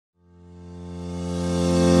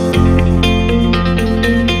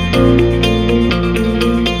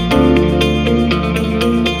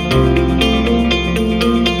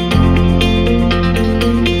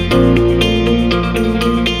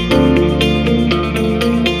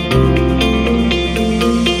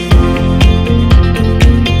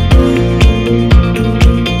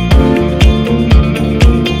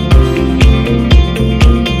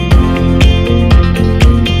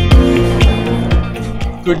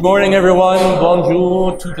Good morning, everyone.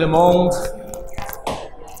 Bonjour, tout le monde.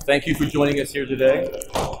 Thank you for joining us here today.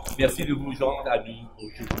 Merci de vous joindre à nous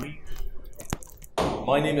aujourd'hui.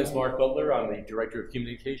 My name is Mark Butler. I'm the Director of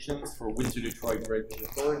Communications for Windsor-Detroit Bridge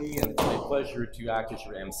Authority, and it's my pleasure to act as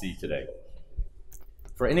your MC today.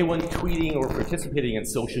 For anyone tweeting or participating in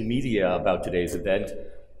social media about today's event,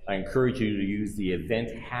 I encourage you to use the event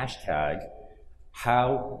hashtag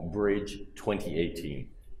HowBridge2018.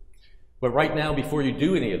 But right now, before you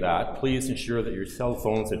do any of that, please ensure that your cell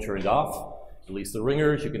phones are turned off. Release the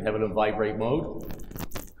ringers. You can have it in vibrate mode.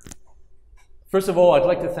 First of all, I'd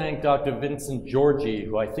like to thank Dr. Vincent Georgi,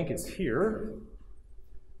 who I think is here,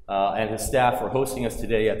 and his staff for hosting us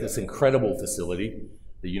today at this incredible facility,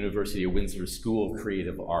 the University of Windsor School of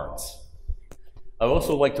Creative Arts. I'd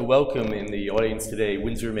also like to welcome in the audience today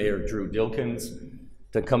Windsor Mayor Drew Dilkins,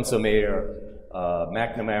 Tecumseh Mayor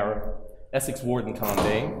McNamara, Essex Warden Tom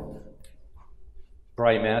Bain,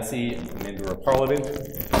 Brian Massey, Member of Parliament,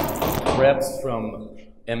 reps from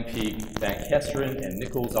MP Van Kesteren and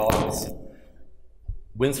Nichols' office,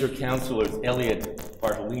 Windsor Councillors Elliott,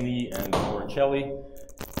 Bartolini, and Morcelli,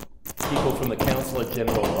 people from the Consulate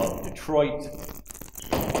General of Detroit,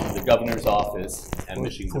 the Governor's Office, and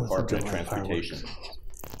Michigan Department of Transportation.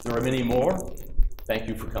 There are many more. Thank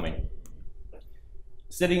you for coming.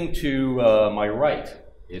 Sitting to my right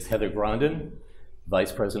is Heather Grondin,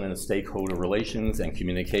 Vice President of Stakeholder Relations and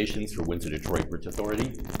Communications for Windsor-Detroit Bridge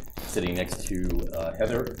Authority. Sitting next to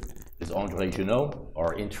Heather is Andre Junot,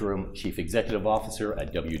 our Interim Chief Executive Officer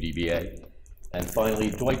at WDBA. And finally,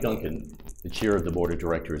 Dwight Duncan, the Chair of the Board of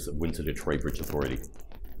Directors of Windsor-Detroit Bridge Authority.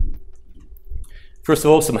 First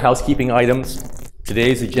of all, some housekeeping items.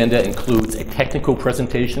 Today's agenda includes a technical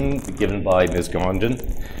presentation given by Ms. Grondin.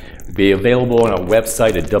 It will be available on our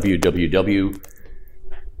website at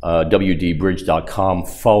www.wdbridge.com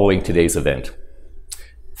following today's event.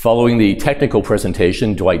 Following the technical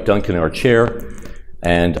presentation, Dwight Duncan, our chair,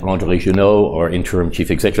 and Andre Junot, our interim chief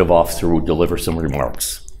executive officer, will deliver some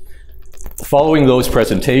remarks. Following those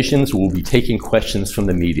presentations, we'll be taking questions from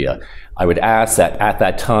the media. I would ask that at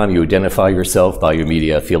that time you identify yourself by your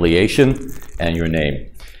media affiliation and your name.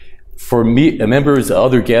 For members,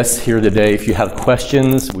 other guests here today, if you have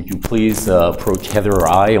questions, would you please approach Heather or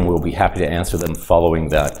I, and we'll be happy to answer them following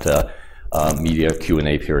that media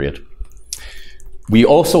Q&A period. We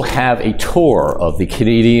also have a tour of the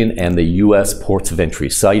Canadian and the US ports of entry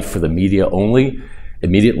site for the media only,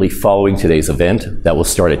 immediately following today's event. That will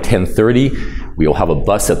start at 10:30. We will have a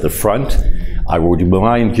bus at the front. I would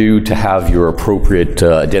remind you to have your appropriate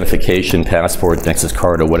identification, passport, Nexus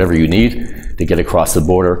card, or whatever you need to get across the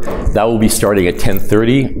border. That will be starting at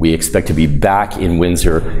 10:30. We expect to be back in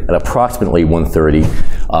Windsor at approximately 1:30.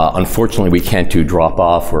 Unfortunately, we can't do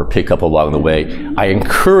drop-off or pick-up along the way. I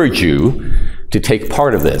encourage you to take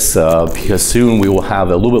part of this because soon we will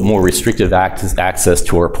have a little bit more restricted access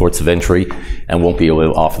to our ports of entry and won't be able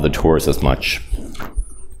to offer the tours as much.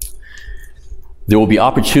 There will be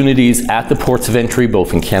opportunities at the ports of entry,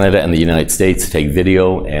 both in Canada and the United States, to take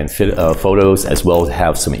video and photos, as well as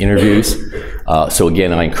have some interviews. So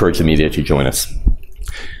again, I encourage the media to join us.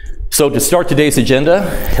 So to start today's agenda,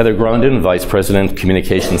 Heather Grondin, Vice President,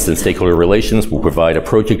 Communications and Stakeholder Relations, will provide a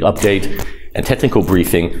project update and technical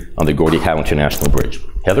briefing on the Gordie Howe International Bridge.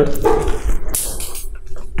 Heather?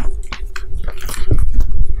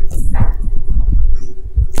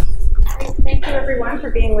 Thank you everyone for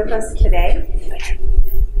being with us today.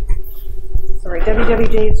 Sorry,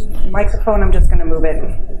 WWJ's microphone, I'm just going to move it.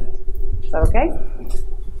 Is that okay?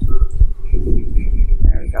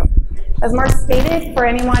 There we go. As Mark stated, for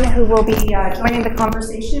anyone who will be joining the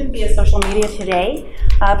conversation via social media today,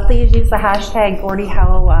 please use the hashtag Gordie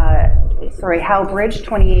Howe Bridge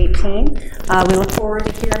 2018. We look forward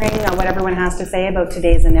to hearing what everyone has to say about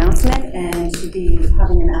today's announcement and to be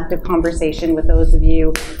having an active conversation with those of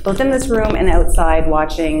you both in this room and outside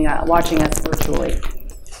watching us virtually.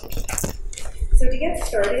 So to get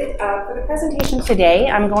started, for the presentation today,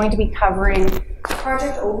 I'm going to be covering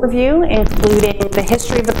project overview, including the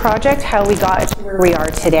history of the project, how we got to where we are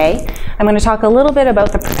today. I'm going to talk a little bit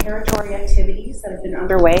about the preparatory activities that have been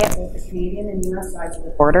underway at both the Canadian and US sides of the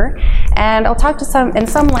border. And I'll talk in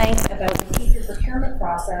some length about the future procurement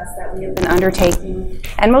process that we have been undertaking,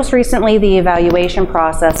 and most recently the evaluation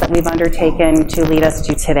process that we've undertaken to lead us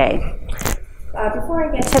to today. Before I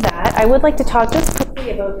get to that, I would like to talk just quickly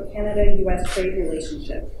about the Canada-US trade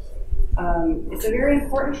relationship. It's a very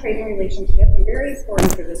important trading relationship and very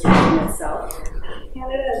important for this region itself.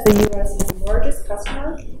 Canada is the US's largest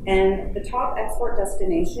customer and the top export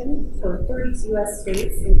destination for 30 US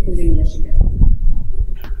states, including Michigan.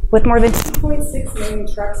 With more than 2.6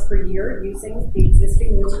 million trucks per year using the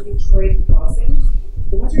existing Windsor-Detroit crossings,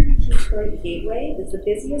 the Windsor-Detroit Gateway is the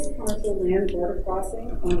busiest commercial land border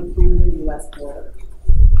crossing on the Canada-U.S. border.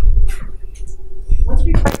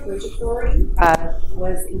 Windsor-Detroit Bridge Authority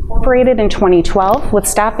was incorporated in 2012 with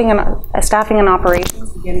staffing and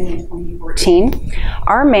operations beginning in 2014.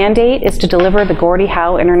 Our mandate is to deliver the Gordie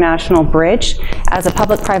Howe International Bridge as a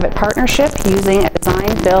public-private partnership using a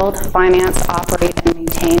design, build, finance, operate, and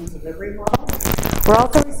maintain delivery model. We're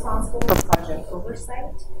also responsible for project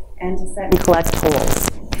oversight and to set and collect tolls.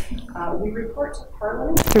 We report to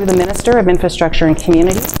Parliament through the Minister of Infrastructure and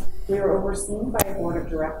Communities. We are overseen by a board of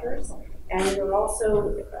directors, and we're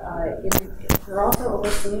also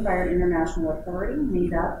overseen by our international authority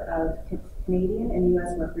made up of Canadian and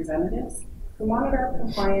U.S. representatives who monitor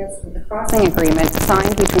compliance with the crossing agreement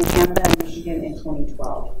signed between Canada and Michigan in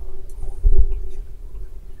 2012.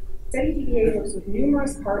 WDBA works with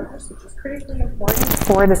numerous partners, which is critically important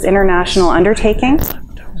for this international undertaking.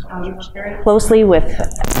 We work very closely with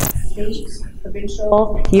state,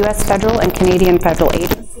 provincial, U.S. federal, and Canadian federal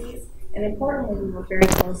agencies. And importantly, we work very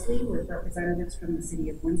closely with representatives from the City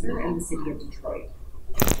of Windsor and the City of Detroit.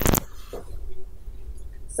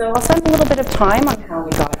 So I'll spend a little bit of time on how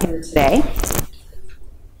we got here today.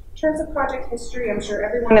 In terms of project history, I'm sure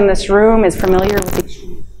everyone in this room is familiar with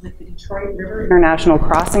the Detroit River International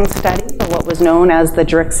Crossing Study, or what was known as the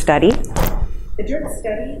DRIC study. The DRIC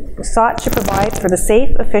study sought to provide for the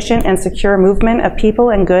safe, efficient, and secure movement of people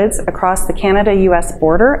and goods across the Canada-U.S.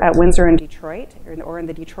 border at Windsor and Detroit, or in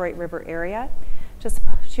the Detroit River area,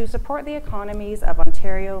 to support the economies of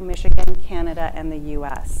Ontario, Michigan, Canada, and the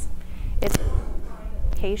U.S. It's a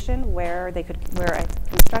location where a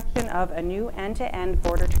construction of a new end-to-end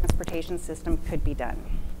border transportation system could be done.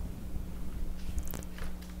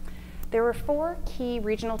 There were 4 key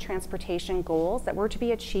regional transportation goals that were to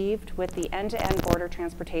be achieved with the end-to-end border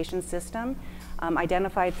transportation system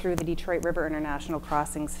identified through the Detroit River International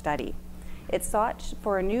Crossing Study. It sought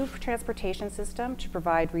for a new transportation system to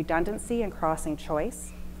provide redundancy and crossing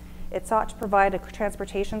choice. It sought to provide a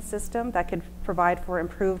transportation system that could provide for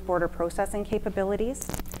improved border processing capabilities.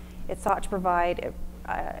 It sought to provide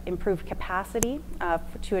improved capacity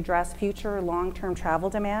to address future long-term travel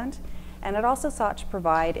demand. And it also sought to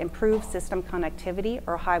provide improved system connectivity,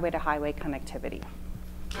 or highway-to-highway connectivity.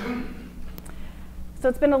 So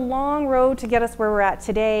it's been a long road to get us where we're at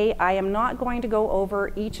today. I am not going to go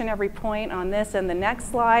over each and every point on this and the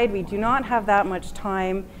next slide. We do not have that much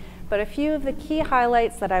time. But a few of the key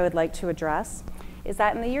highlights that I would like to address is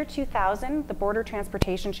that in the year 2000, the Border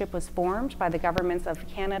Transportation Ship was formed by the governments of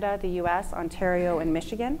Canada, the US, Ontario, and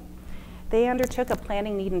Michigan. They undertook a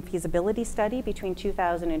planning, need, and feasibility study between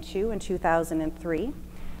 2002 and 2003.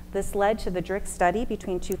 This led to the DRIC study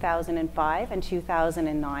between 2005 and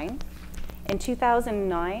 2009. In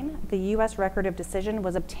 2009, the U.S. Record of Decision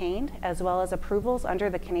was obtained, as well as approvals under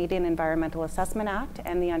the Canadian Environmental Assessment Act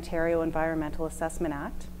and the Ontario Environmental Assessment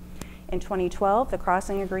Act. In 2012, the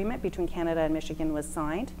crossing agreement between Canada and Michigan was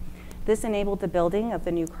signed. This enabled the building of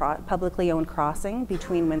the new publicly owned crossing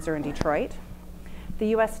between Windsor and Detroit. The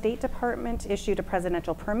U.S. State Department issued a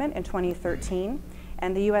presidential permit in 2013,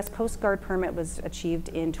 and the U.S. Coast Guard permit was achieved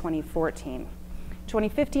in 2014.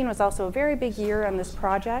 2015 was also a very big year on this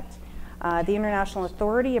project. The International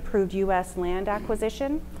Authority approved U.S. land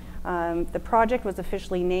acquisition. The project was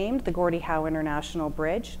officially named the Gordie Howe International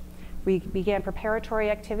Bridge. We began preparatory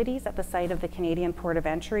activities at the site of the Canadian Port of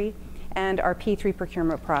Entry, and our P3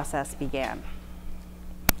 procurement process began.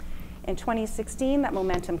 In 2016, that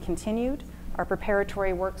momentum continued. Our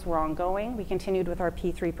preparatory works were ongoing. We continued with our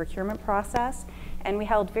P3 procurement process, and we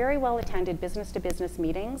held very well-attended business-to-business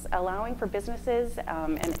meetings, allowing for businesses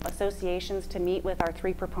and associations to meet with our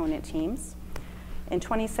 3 proponent teams. In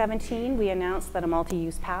 2017, we announced that a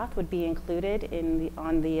multi-use path would be included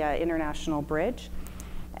on the International Bridge.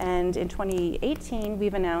 And in 2018,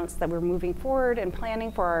 we've announced that we're moving forward and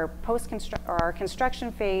planning for our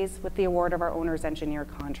construction phase with the award of our owner's engineer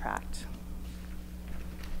contract.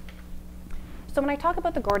 So when I talk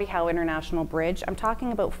about the Gordie Howe International Bridge, I'm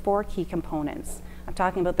talking about 4 key components. I'm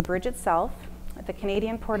talking about the bridge itself, the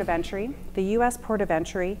Canadian Port of Entry, the US Port of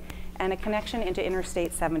Entry, and a connection into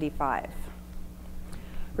Interstate 75.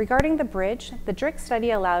 Regarding the bridge, the DRIC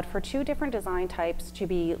study allowed for 2 different design types to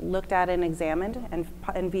be looked at and examined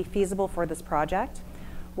and be feasible for this project.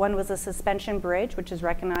 One was a suspension bridge, which is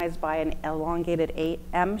recognized by an elongated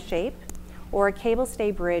M shape, or a cable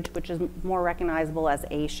stay bridge, which is more recognizable as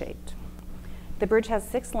A-shaped. The bridge has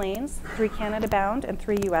 6 lanes, 3 Canada bound and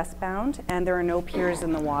 3 US bound, and there are no piers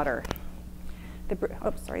in the water.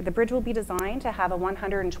 The bridge will be designed to have a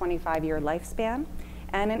 125-year lifespan,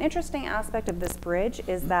 And an interesting aspect of this bridge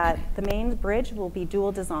is that the main bridge will be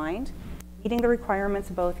dual designed, meeting the requirements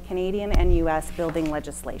of both Canadian and US building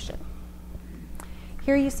legislation.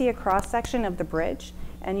 Here you see a cross-section of the bridge,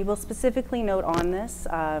 and you will specifically note on this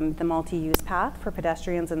the multi-use path for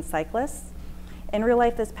pedestrians and cyclists. In real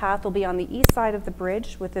life, this path will be on the east side of the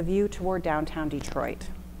bridge with a view toward downtown Detroit.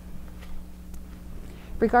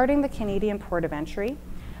 Regarding the Canadian port of entry,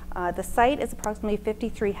 the site is approximately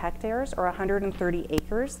 53 hectares or 130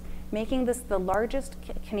 acres, making this the largest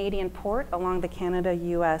Canadian port along the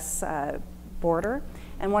Canada-US border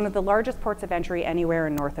and one of the largest ports of entry anywhere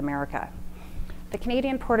in North America. The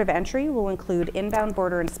Canadian port of entry will include inbound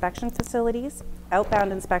border inspection facilities,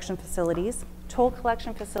 outbound inspection facilities, toll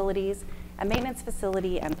collection facilities, a maintenance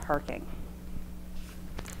facility, and parking.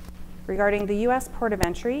 Regarding the US port of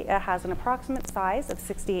entry, it has an approximate size of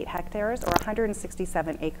 68 hectares or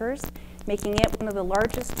 167 acres, making it one of the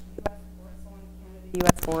largest US ports along the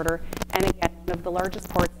Canada-US border, and again, one of the largest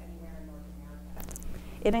ports anywhere in North America.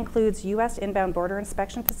 It includes US inbound border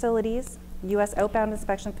inspection facilities, US outbound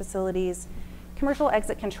inspection facilities, commercial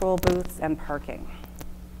exit control booths, and parking.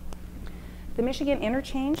 The Michigan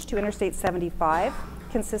interchange to Interstate 75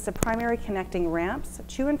 consists of primary connecting ramps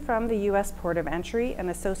to and from the US port of entry and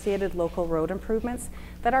associated local road improvements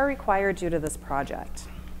that are required due to this project.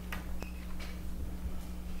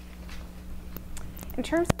 In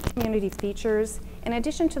terms of community features, in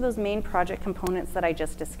addition to those main project components that I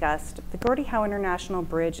just discussed, the Gordie Howe International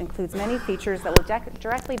Bridge includes many features that will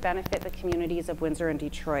directly benefit the communities of Windsor and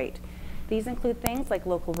Detroit. These include things like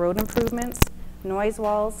local road improvements, noise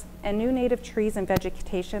walls, and new native trees and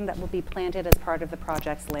vegetation that will be planted as part of the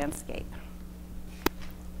project's landscape.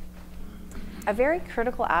 A very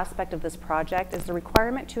critical aspect of this project is the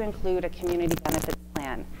requirement to include a community benefits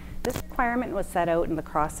plan. This requirement was set out in the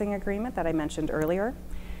crossing agreement that I mentioned earlier.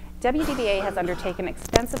 WDBA has undertaken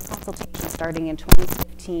extensive consultation starting in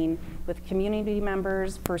 2015 with community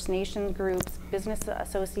members, First Nations groups, business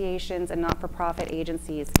associations, and not-for-profit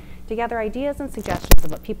agencies to gather ideas and suggestions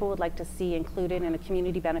of what people would like to see included in a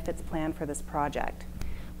community benefits plan for this project.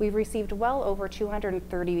 We've received well over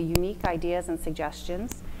 230 unique ideas and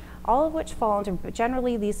suggestions, all of which fall into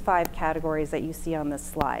generally these 5 categories that you see on this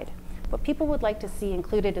slide. What people would like to see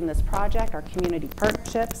included in this project are community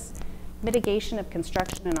partnerships, mitigation of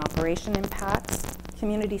construction and operation impacts,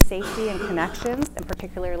 community safety and connections, and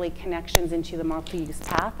particularly connections into the multi-use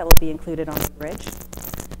path that will be included on the bridge,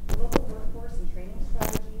 local workforce and training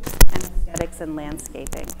strategies, and aesthetics and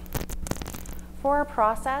landscaping. For our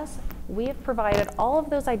process, we have provided all of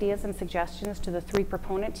those ideas and suggestions to the 3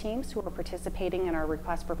 proponent teams who are participating in our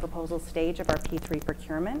request for proposal stage of our P3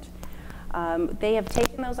 procurement. They have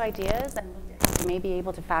taken those ideas and looked at how we may be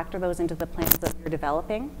able to factor those into the plans that we're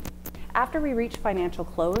developing. After we reach financial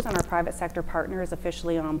close and our private sector partner is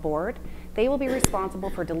officially on board, they will be responsible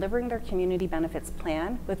for delivering their community benefits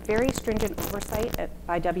plan with very stringent oversight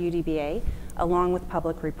by WDBA, along with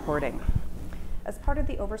public reporting. As part of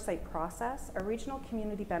the oversight process, a regional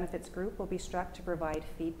community benefits group will be struck to provide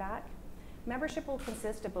feedback. Membership will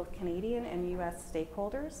consist of both Canadian and US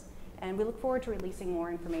stakeholders, and we look forward to releasing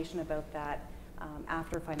more information about that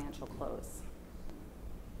after financial close.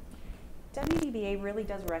 WDBA really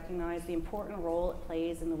does recognize the important role it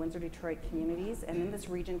plays in the Windsor-Detroit communities and in this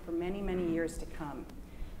region for many, many years to come.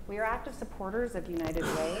 We are active supporters of United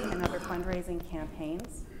Way and other fundraising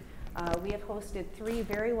campaigns. We have hosted 3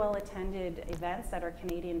 very well-attended events at our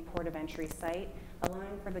Canadian Port of Entry site,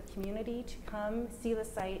 allowing for the community to come, see the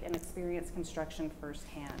site, and experience construction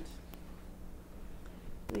firsthand.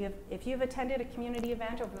 If you've attended a community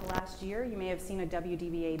event over the last year, you may have seen a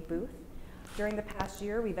WDBA booth. During the past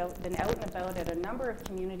year, we've been out and about at a number of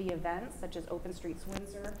community events, such as Open Streets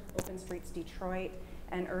Windsor, Open Streets Detroit,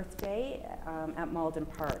 and Earth Day at Malden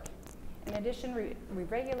Park. In addition, we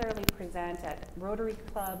regularly present at Rotary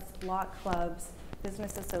clubs, block clubs,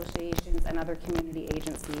 business associations, and other community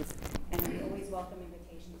agencies, and we always welcome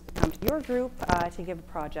invitations to come to your group to give a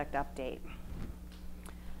project update.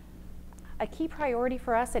 A key priority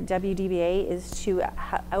for us at WDBA is to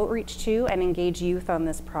outreach to and engage youth on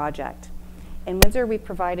this project. In Windsor, we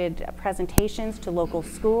provided presentations to local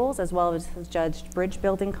schools as well as judged bridge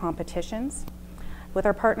building competitions. With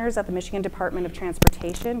our partners at the Michigan Department of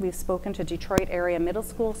Transportation, we've spoken to Detroit area middle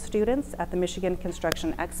school students at the Michigan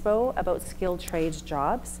Construction Expo about skilled trades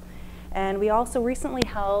jobs. And we also recently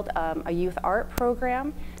held a youth art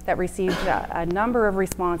program that received a number of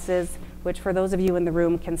responses, which for those of you in the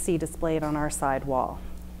room can see displayed on our side wall.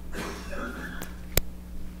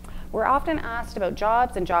 We're often asked about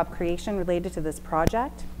jobs and job creation related to this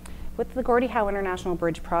project. With the Gordie Howe International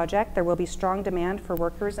Bridge project, there will be strong demand for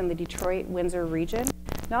workers in the Detroit-Windsor region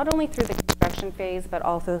not only through the construction phase, but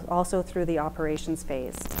also through the operations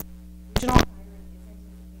phase. Regional hiring is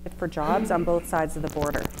anticipated for jobs on both sides of the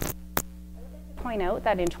border. Point out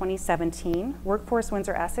that in 2017, Workforce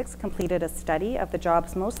Windsor-Essex completed a study of the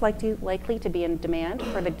jobs most likely to be in demand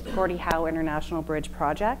for the Gordie Howe International Bridge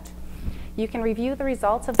project. You can review the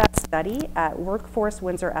results of that study at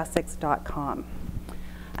workforcewindsoressex.com.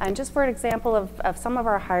 And just for an example of some of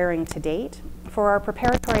our hiring to date, for our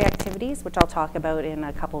preparatory activities, which I'll talk about in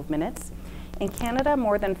a couple of minutes, in Canada,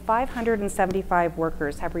 more than 575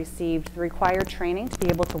 workers have received the required training to be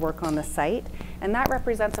able to work on the site, and that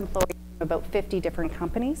represents employees from about 50 different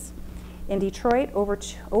companies. In Detroit,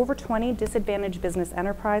 over 20 disadvantaged business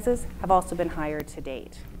enterprises have also been hired to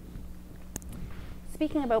date.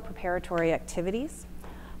 Speaking about preparatory activities,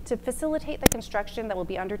 to facilitate the construction that will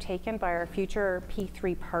be undertaken by our future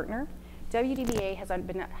P3 partner, WDBA has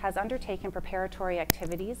undertaken preparatory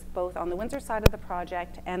activities both on the Windsor side of the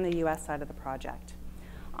project and the US side of the project.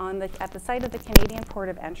 At the site of the Canadian Port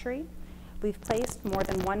of Entry, we've placed more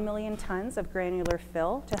than 1 million tons of granular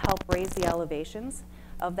fill to help raise the elevations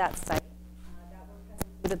of that site. That work has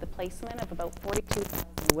included the placement of about 42,000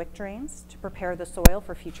 wick drains to prepare the soil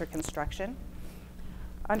for future construction.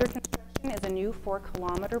 Under construction is a new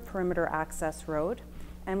 4-kilometer perimeter access road,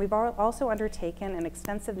 and we've also undertaken an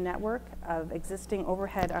extensive network of existing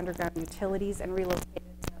overhead underground utilities and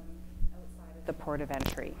relocated them outside of the Port of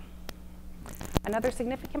Entry. Another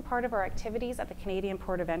significant part of our activities at the Canadian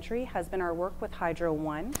Port of Entry has been our work with Hydro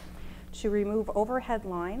One to remove overhead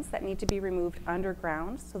lines that need to be removed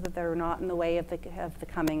underground so that they're not in the way of the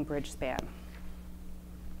coming bridge span.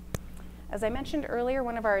 As I mentioned earlier,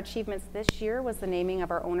 one of our achievements this year was the naming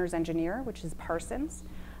of our owner's engineer, which is Parsons.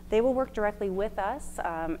 They will work directly with us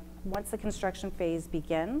once the construction phase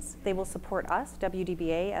begins. They will support us,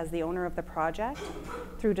 WDBA, as the owner of the project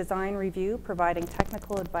through design review, providing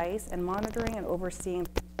technical advice, and monitoring and overseeing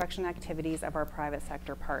the construction activities of our private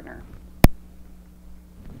sector partner.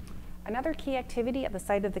 Another key activity at the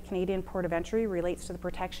site of the Canadian Port of Entry relates to the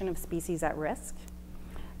protection of species at risk.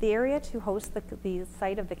 The area to host the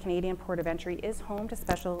site of the Canadian Port of Entry is home to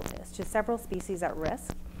several species at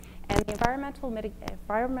risk, and the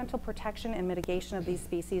environmental protection and mitigation of these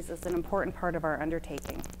species is an important part of our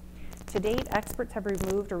undertaking. To date, experts have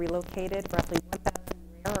removed or relocated roughly 1,000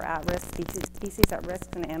 rare or at-risk species at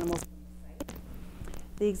risk and animals from the site.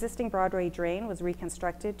 The existing Broadway drain was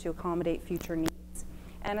reconstructed to accommodate future needs,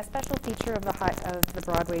 and a special feature of the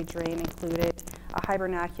Broadway drain included a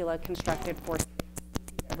hibernacula constructed for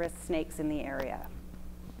at-risk snakes in the area.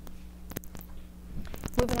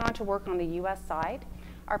 Moving on to work on the US side,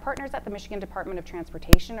 our partners at the Michigan Department of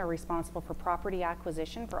Transportation are responsible for property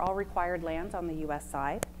acquisition for all required lands on the US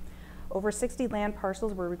side. Over 60 land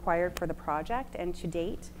parcels were required for the project, and to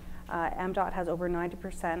date, MDOT has over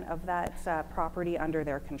 90% of that property under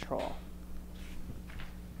their control.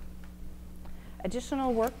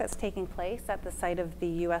 Additional work that's taking place at the site of the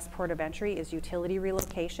US Port of Entry is utility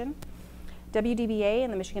relocation. WDBA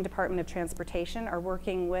and the Michigan Department of Transportation are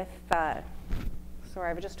working with, sorry,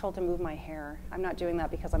 I was just told to move my hair. I'm not doing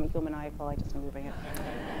that because I'm egomaniacal, I just am moving it.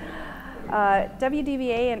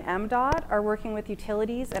 WDBA and MDOT are working with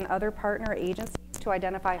utilities and other partner agencies to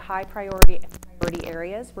identify high priority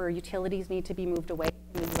areas where utilities need to be moved away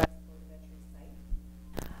from the US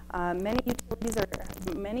Port of Entry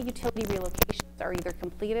site. Many utility relocations are either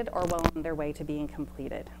completed or well on their way to being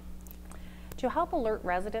completed. To help alert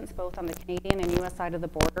residents both on the Canadian and US side of the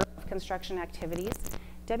border of construction activities,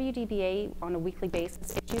 WDBA on a weekly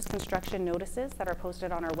basis issues construction notices that are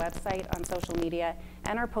posted on our website, on social media,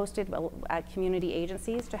 and are posted at community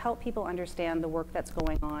agencies to help people understand the work that's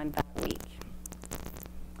going on that week.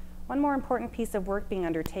 One more important piece of work being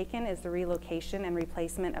undertaken is the relocation and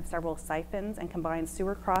replacement of several siphons and combined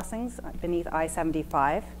sewer crossings beneath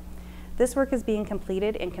I-75. This work is being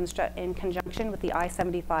completed in conjunction with the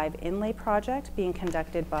I-75 inlay project being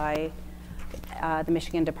conducted by the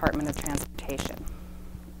Michigan Department of Transportation.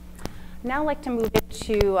 Now I'd like to move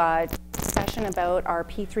into a discussion about our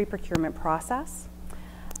P3 procurement process.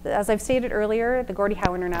 As I've stated earlier, the Gordie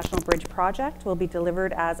Howe International Bridge project will be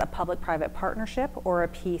delivered as a public-private partnership, or a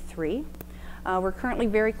P3. We're currently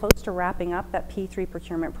very close to wrapping up that P3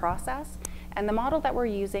 procurement process, and the model that we're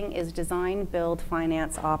using is design, build,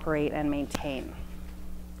 finance, operate, and maintain.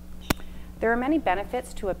 There are many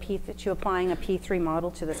benefits to applying a P3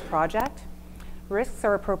 model to this project. Risks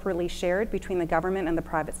are appropriately shared between the government and the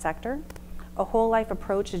private sector. A whole life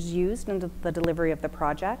approach is used in the delivery of the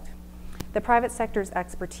project. The private sector's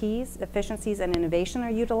expertise, efficiencies, and innovation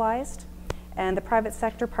are utilized, and the private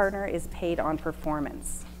sector partner is paid on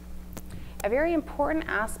performance. A very important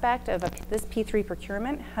aspect of this P3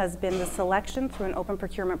 procurement has been the selection through an open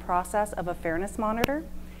procurement process of a fairness monitor.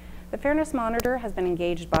 The fairness monitor has been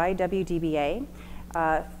engaged by WDBA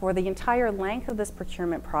for the entire length of this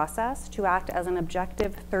procurement process to act as an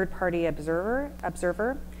objective third-party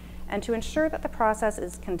observer and to ensure that the process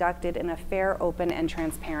is conducted in a fair, open, and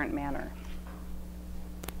transparent manner.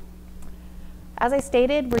 As I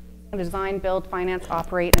stated, we're using a design, build, finance,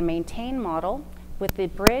 operate, and maintain model, with the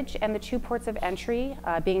bridge and the 2 ports of entry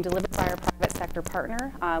being delivered by our private sector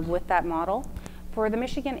partner with that model. For the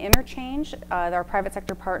Michigan interchange, our private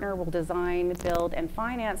sector partner will design, build, and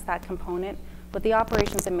finance that component, with the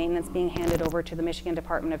operations and maintenance being handed over to the Michigan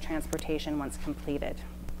Department of Transportation once completed.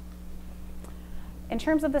 In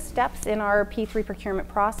terms of the steps in our P3 procurement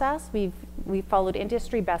process, we've followed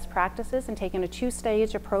industry best practices and taken a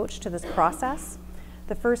 2-stage approach to this process.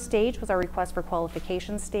 The first stage was our request for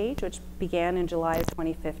qualification stage, which began in July of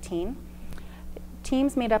 2015.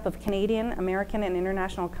 Teams made up of Canadian, American, and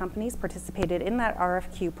international companies participated in that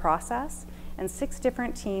RFQ process, and 6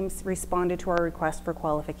 different teams responded to our request for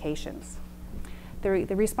qualifications.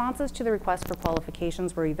 The responses to the request for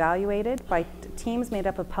qualifications were evaluated by teams made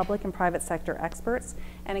up of public and private sector experts,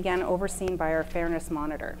 and again, overseen by our fairness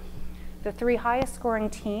monitor. The 3 highest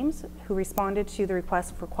scoring teams who responded to the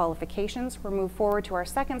request for qualifications were moved forward to our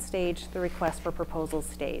second stage, the request for proposals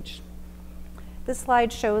stage. This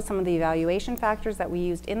slide shows some of the evaluation factors that we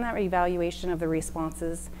used in that evaluation of the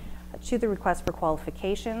responses to the request for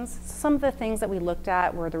qualifications. Some of the things that we looked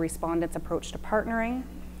at were the respondents' approach to partnering,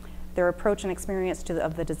 their approach and experience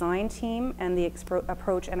of the design team, and the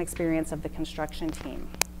approach and experience of the construction team.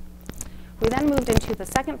 We then moved into the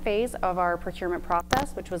second phase of our procurement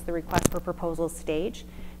process, which was the request for proposals stage.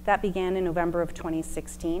 That began in November of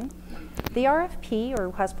 2016. The RFP, or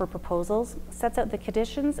request for proposals, sets out the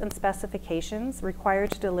conditions and specifications required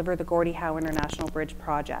to deliver the Gordie Howe International Bridge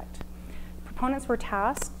project. Proponents were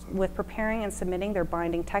tasked with preparing and submitting their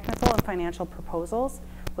binding technical and financial proposals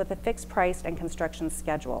with a fixed price and construction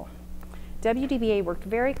schedule. WDBA worked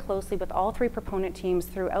very closely with all 3 proponent teams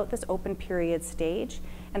throughout this open period stage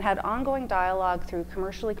and had ongoing dialogue through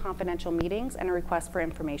commercially confidential meetings and a request for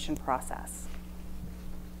information process.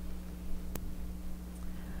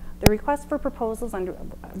 The request for proposals the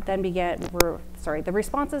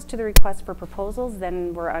responses to the request for proposals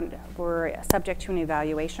then were subject to an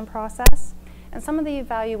evaluation process. And some of the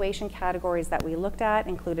evaluation categories that we looked at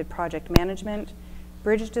included project management,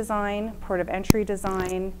 bridge design, port of entry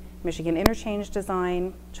design, Michigan interchange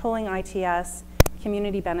design, tolling ITS,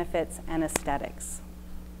 community benefits, and aesthetics.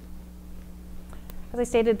 As I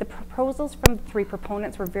stated, the proposals from the 3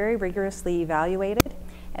 proponents were very rigorously evaluated,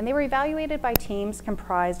 and they were evaluated by teams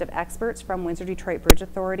comprised of experts from Windsor-Detroit Bridge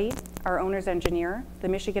Authority, our owner's engineer, the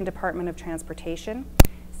Michigan Department of Transportation,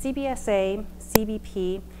 CBSA,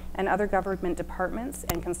 CBP, and other government departments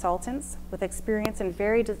and consultants with experience in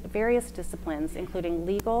various disciplines, including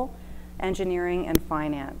legal, engineering, and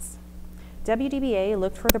finance. WDBA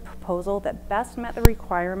looked for the proposal that best met the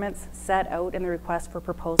requirements set out in the request for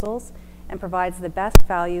proposals and provides the best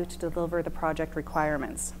value to deliver the project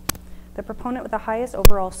requirements. The proponent with the highest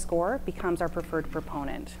overall score becomes our preferred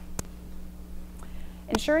proponent.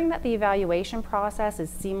 Ensuring that the evaluation process is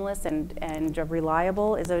seamless and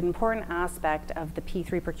reliable is an important aspect of the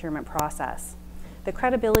P3 procurement process. The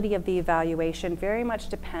credibility of the evaluation very much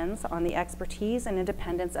depends on the expertise and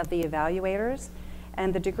independence of the evaluators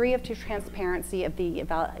and the degree of transparency of the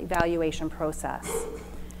evaluation process.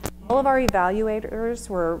 All of our evaluators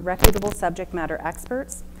were reputable subject matter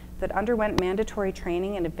experts that underwent mandatory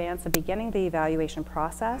training in advance of beginning the evaluation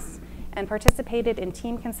process and participated in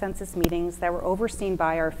team consensus meetings that were overseen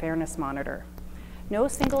by our fairness monitor. No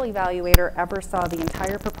single evaluator ever saw the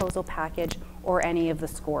entire proposal package or any of the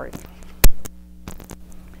scores.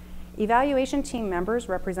 Evaluation team members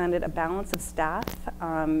represented a balance of staff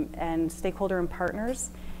and stakeholder and partners,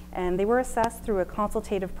 and they were assessed through a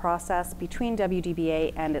consultative process between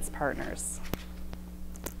WDBA and its partners.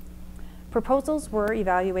 Proposals were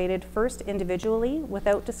evaluated first individually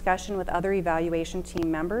without discussion with other evaluation team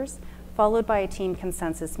members, followed by a team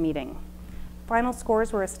consensus meeting. Final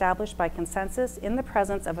scores were established by consensus in the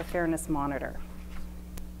presence of a fairness monitor.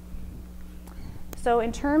 So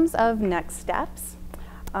in terms of next steps,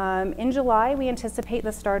 in July, we anticipate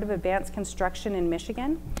the start of advanced construction in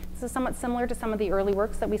Michigan. This is somewhat similar to some of the early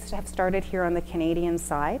works that we have started here on the Canadian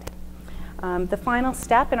side. The final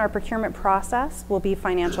step in our procurement process will be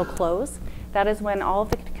financial close. That is when all of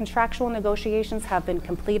the contractual negotiations have been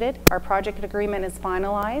completed, our project agreement is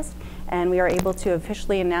finalized, and we are able to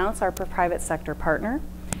officially announce our private sector partner.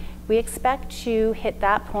 We expect to hit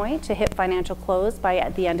that point, to hit financial close by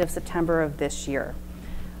the end of September of this year.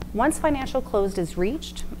 Once financial close is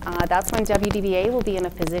reached, that's when WDBA will be in a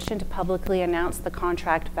position to publicly announce the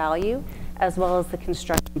contract value as well as the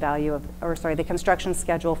construction value of, the construction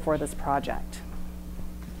schedule for this project.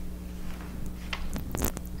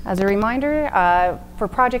 As a reminder, for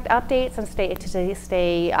project updates and to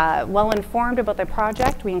stay well informed about the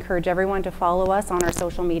project, we encourage everyone to follow us on our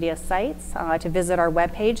social media sites, to visit our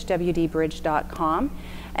webpage, wdbridge.com.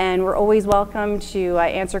 And we're always welcome to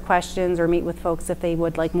answer questions or meet with folks if they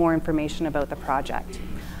would like more information about the project.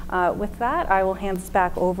 With that, I will hand this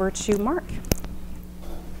back over to Mark.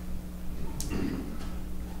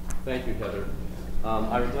 Thank you, Heather.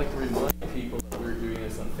 I would like to remind people that we're doing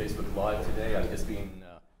this on Facebook Live today. I've just been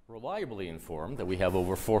reliably informed that we have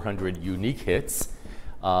over 400 unique hits.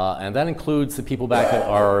 And that includes the people back at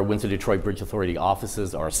our Windsor-Detroit Bridge Authority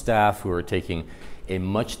offices, our staff who are taking a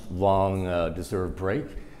much long deserved break.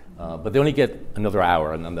 But they only get another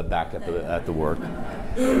hour and then they're back at the work.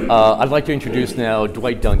 I'd like to introduce now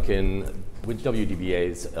Dwight Duncan with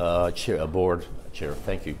WDBA's board chair.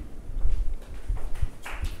 Thank you.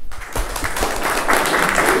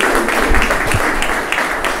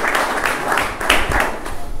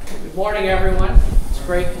 Good morning, everyone. It's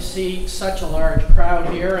great to see such a large crowd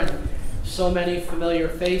here and so many familiar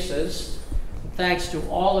faces. Thanks to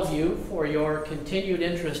all of you for your continued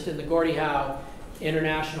interest in the Gordie Howe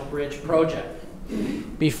International Bridge project.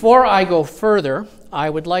 Before I go further, I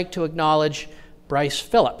would like to acknowledge Bryce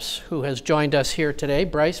Phillips, who has joined us here today.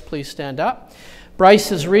 Bryce, please stand up. Bryce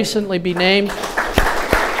has recently been named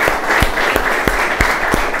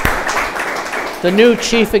the new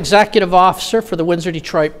Chief Executive Officer for the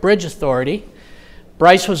Windsor-Detroit Bridge Authority.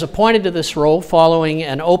 Bryce was appointed to this role following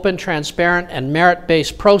an open, transparent, and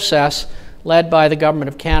merit-based process led by the Government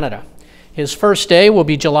of Canada. His first day will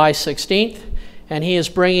be July 16th, and he is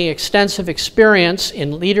bringing extensive experience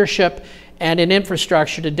in leadership and in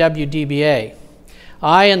infrastructure to WDBA.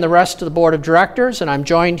 I and the rest of the Board of Directors, and I'm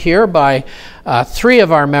joined here by 3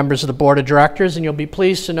 of our members of the Board of Directors, and you'll be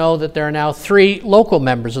pleased to know that there are now 3 local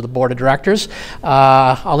members of the Board of Directors.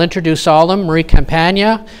 I'll introduce all of them: Marie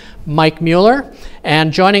Campagna, Mike Mueller,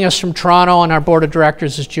 and joining us from Toronto on our Board of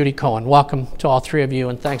Directors is Judy Cohen. Welcome to all 3 of you,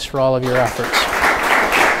 and thanks for all of your efforts.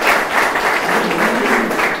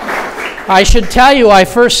 I should tell you, I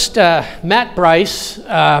first met Bryce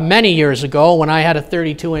many years ago when I had a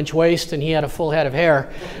 32-inch waist and he had a full head of hair.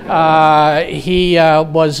 He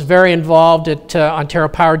was very involved at Ontario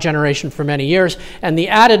Power Generation for many years, and the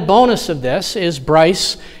added bonus of this is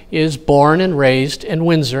Bryce is born and raised in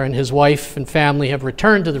Windsor, and his wife and family have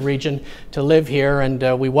returned to the region to live here,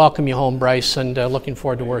 and we welcome you home, Bryce, and looking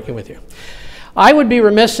forward to working with you. I would be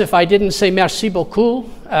remiss if I didn't say merci beaucoup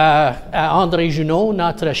à André Junot,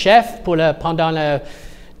 notre chef, pendant les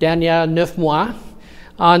derniers 9 mois.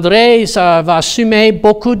 André va assumer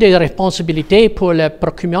beaucoup de responsabilités pour le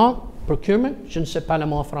procurement. Je ne sais pas le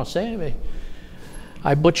mot français, mais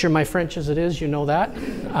I butcher my French as it is, you know that.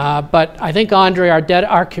 But I think, Andre,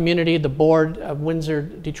 our community, the board of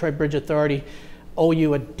Windsor-Detroit Bridge Authority, owe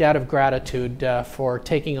you a debt of gratitude for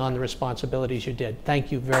taking on the responsibilities you did.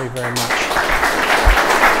 Thank you very, very much.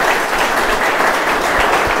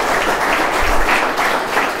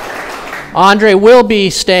 Andre will be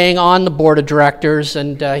staying on the Board of Directors,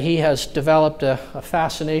 and he has developed a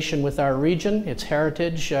fascination with our region, its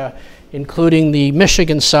heritage, including the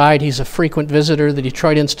Michigan side. He's a frequent visitor to the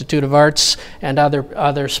Detroit Institute of Arts and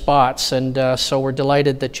other spots, and so we're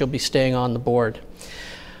delighted that you'll be staying on the board.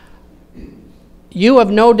 You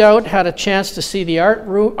have no doubt had a chance to see the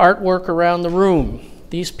artwork around the room.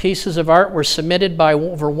 These pieces of art were submitted by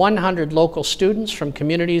over 100 local students from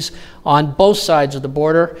communities on both sides of the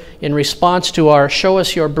border in response to our Show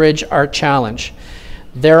Us Your Bridge Art Challenge.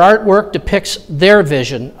 Their artwork depicts their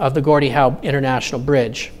vision of the Gordie Howe International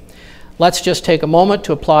Bridge. Let's just take a moment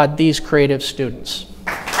to applaud these creative students.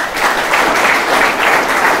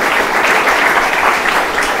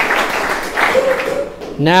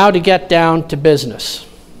 Now to get down to business.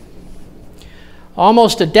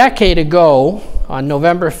 Almost a decade ago, on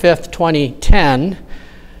November 5th, 2010,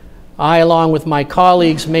 I, along with my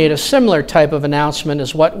colleagues, made a similar type of announcement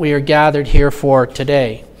as what we are gathered here for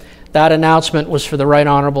today. That announcement was for the Right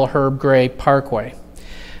Honorable Herb Gray Parkway.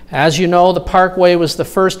 As you know, the Parkway was the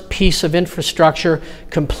first piece of infrastructure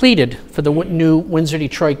completed for the new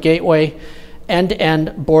Windsor-Detroit Gateway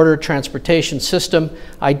end-to-end border transportation system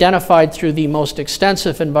identified through the most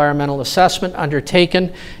extensive environmental assessment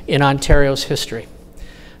undertaken in Ontario's history.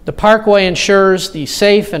 The Parkway ensures the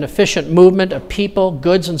safe and efficient movement of people,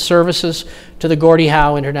 goods, and services to the Gordie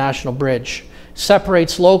Howe International Bridge,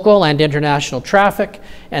 separates local and international traffic,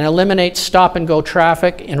 and eliminates stop-and-go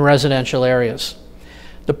traffic in residential areas.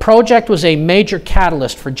 The project was a major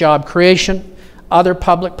catalyst for job creation, other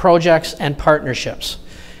public projects, and partnerships.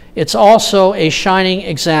 It's also a shining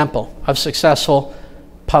example of successful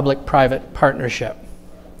public-private partnership.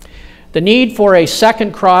 The need for a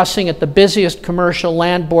second crossing at the busiest commercial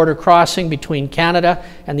land border crossing between Canada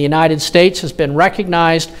and the United States has been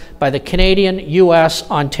recognized by the Canadian, US,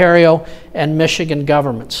 Ontario, and Michigan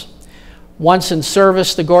governments. Once in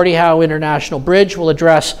service, the Gordie Howe International Bridge will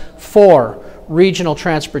address 4 regional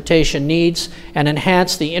transportation needs and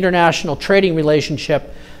enhance the international trading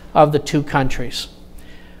relationship of the 2 countries.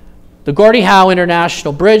 The Gordie Howe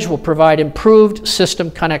International Bridge will provide improved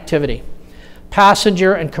system connectivity.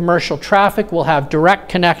 Passenger and commercial traffic will have direct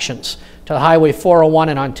connections to the Highway 401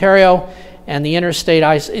 in Ontario and the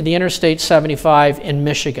Interstate 75 in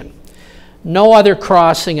Michigan. No other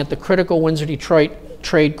crossing at the critical Windsor-Detroit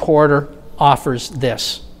trade corridor offers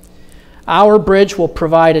this. Our bridge will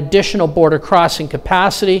provide additional border crossing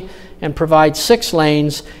capacity and provide 6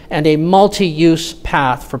 lanes and a multi-use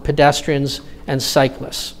path for pedestrians and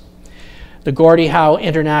cyclists. The Gordie Howe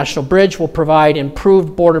International Bridge will provide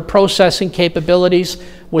improved border processing capabilities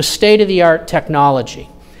with state-of-the-art technology.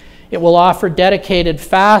 It will offer dedicated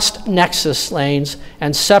fast nexus lanes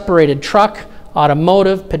and separated truck,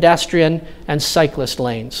 automotive, pedestrian, and cyclist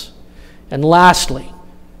lanes. And lastly,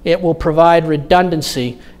 it will provide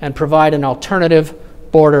redundancy and provide an alternative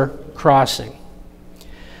border crossing.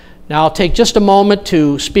 Now, I'll take just a moment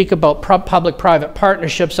to speak about public-private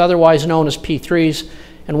partnerships, otherwise known as P3s,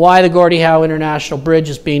 and why the Gordie Howe International Bridge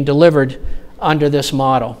is being delivered under this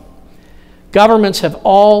model. Governments have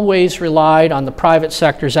always relied on the private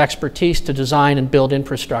sector's expertise to design and build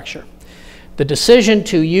infrastructure. The decision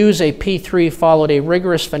to use a P3 followed a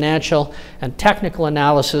rigorous financial and technical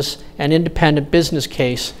analysis and independent business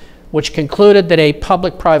case, which concluded that a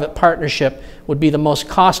public-private partnership would be the most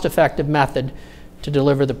cost-effective method to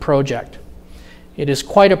deliver the project. It is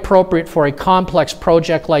quite appropriate for a complex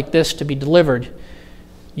project like this to be delivered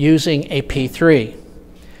using a P3.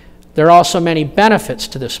 There are also many benefits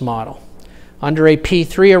to this model. Under a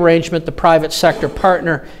P3 arrangement, the private sector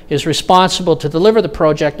partner is responsible to deliver the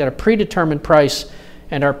project at a predetermined price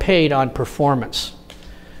and are paid on performance.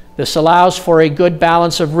 This allows for a good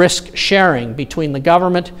balance of risk sharing between the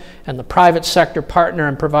government and the private sector partner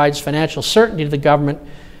and provides financial certainty to the government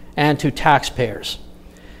and to taxpayers.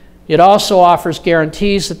 It also offers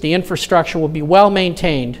guarantees that the infrastructure will be well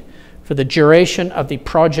maintained for the duration of the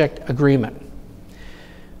project agreement.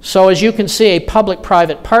 So as you can see, a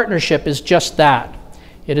public-private partnership is just that.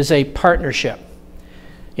 It is a partnership.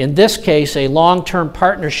 In this case, a long-term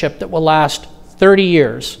partnership that will last 30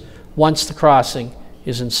 years once the crossing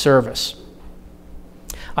is in service.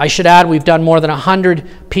 I should add we've done more than 100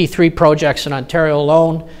 P3 projects in Ontario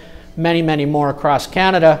alone, many, many more across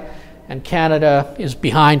Canada, and Canada is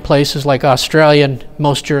behind places like Australia and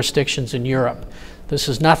most jurisdictions in Europe. This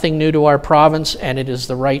is nothing new to our province, and it is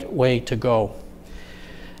the right way to go.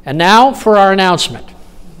 And now for our announcement.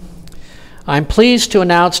 I'm pleased to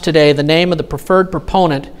announce today the name of the preferred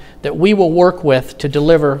proponent that we will work with to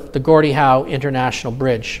deliver the Gordie Howe International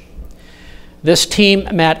Bridge. This team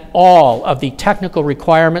met all of the technical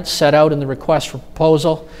requirements set out in the request for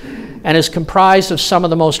proposal and is comprised of some of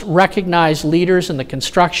the most recognized leaders in the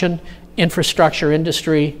construction infrastructure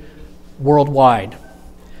industry worldwide.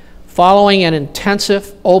 Following an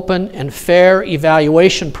intensive, open, and fair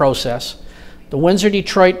evaluation process, the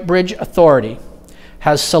Windsor-Detroit Bridge Authority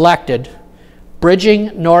has selected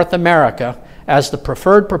Bridging North America as the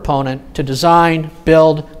preferred proponent to design,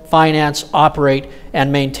 build, finance, operate, and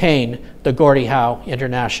maintain the Gordie Howe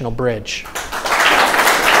International Bridge.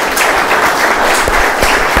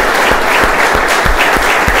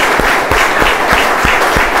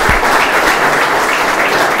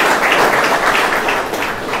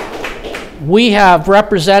 We have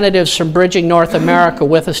representatives from Bridging North America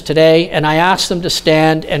with us today, and I ask them to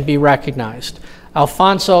stand and be recognized.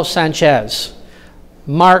 Alfonso Sanchez,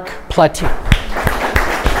 Mark Platillo,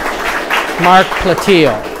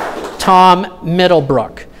 Tom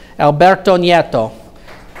Middlebrook, Alberto Nieto,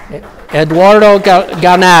 Eduardo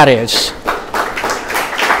Ganares,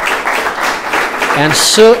 and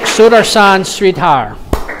Sudarsan Sridhar.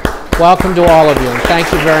 Welcome to all of you, and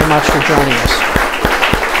thank you very much for joining us.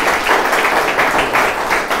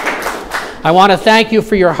 I want to thank you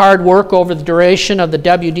for your hard work over the duration of the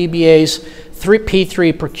WDBA's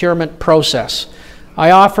P3 procurement process. I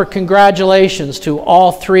offer congratulations to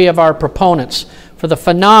all 3 of our proponents for the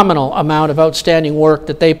phenomenal amount of outstanding work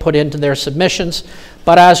that they put into their submissions,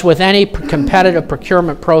 but as with any competitive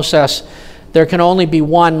procurement process, there can only be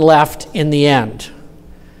one left in the end.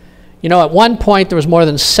 You know, at one point there was more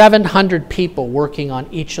than 700 people working on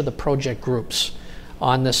each of the project groups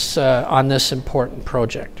on this important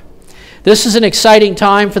project. This is an exciting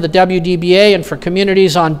time for the WDBA and for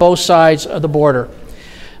communities on both sides of the border.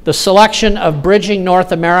 The selection of Bridging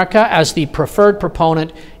North America as the preferred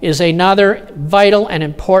proponent is another vital and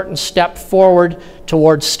important step forward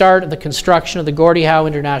towards start of the construction of the Gordie Howe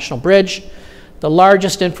International Bridge, the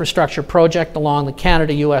largest infrastructure project along the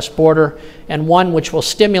Canada-US border, and one which will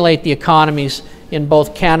stimulate the economies in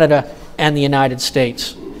both Canada and the United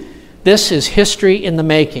States. This is history in the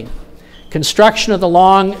making. Construction of the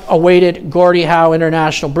long-awaited Gordie Howe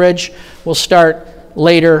International Bridge will start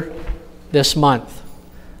later this month.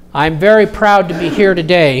 I'm very proud to be here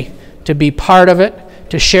today to be part of it,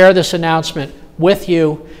 to share this announcement with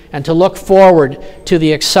you, and to look forward to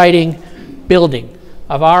the exciting building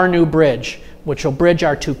of our new bridge, which will bridge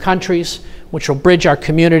our two countries, which will bridge our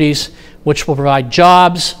communities, which will provide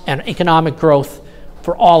jobs and economic growth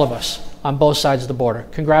for all of us on both sides of the border.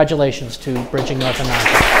 Congratulations to Bridging North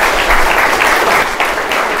America.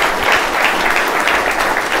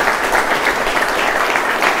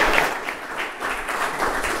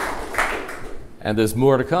 And there's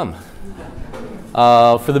more to come.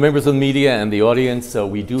 For the members of the media and the audience,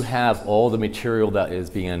 we do have all the material that is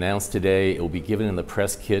being announced today. It will be given in the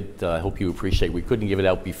press kit. I hope you appreciate we couldn't give it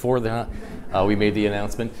out before that. We made the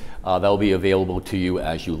announcement. That will be available to you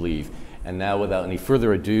as you leave. And now, without any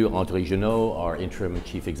further ado, André Junot, our Interim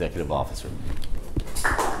Chief Executive Officer.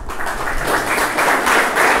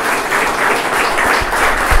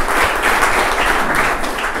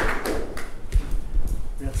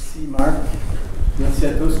 Merci Marc. Merci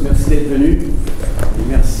à tous, merci d'être venus. Et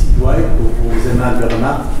merci Dwight pour vos aimables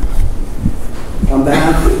remarques. On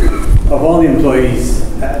behalf of all the employees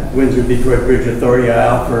at Windsor-Detroit Bridge Authority, I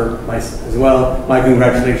offer as well my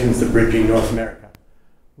congratulations to Bridging North America.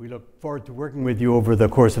 We look forward to working with you over the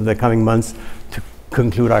course of the coming months to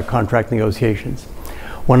conclude our contract negotiations.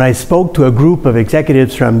 When I spoke to a group of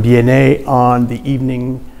executives from BNA on the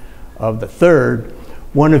evening of the 3rd,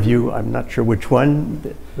 one of you, I'm not sure which one,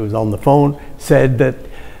 it was on the phone, said that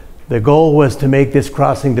the goal was to make this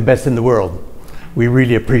crossing the best in the world. We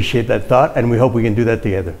really appreciate that thought, and we hope we can do that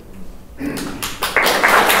together.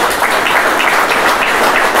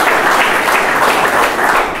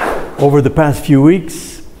 Over the past few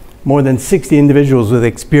weeks, more than 60 individuals with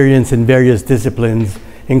experience in various disciplines,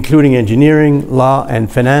 including engineering, law,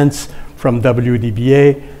 and finance from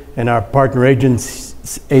WDBA and our partner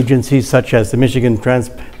agencies such as the Michigan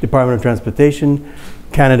Department of Transportation,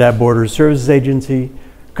 Canada Border Services Agency,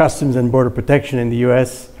 Customs and Border Protection in the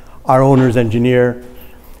US, our owner's engineer,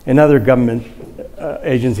 and other government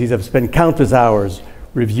agencies have spent countless hours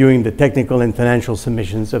reviewing the technical and financial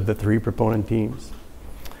submissions of the 3 proponent teams.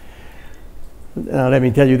 Now let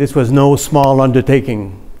me tell you, this was no small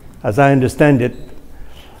undertaking. As I understand it,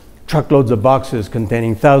 truckloads of boxes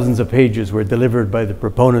containing thousands of pages were delivered by the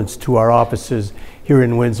proponents to our offices here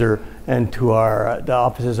in Windsor and to the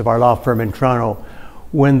offices of our law firm in Toronto.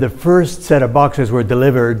 When the first set of boxes were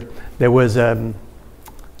delivered, there was it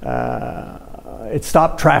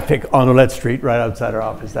stopped traffic on Ouellette Street right outside our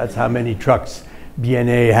office. That's how many trucks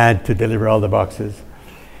BNA had to deliver all the boxes.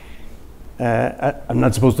 I'm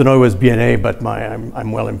not supposed to know it was BNA, but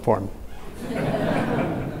I'm well informed.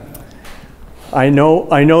 I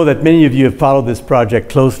know that many of you have followed this project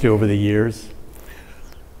closely over the years.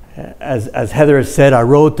 As Heather has said, our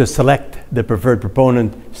road to select the preferred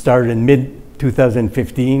proponent started in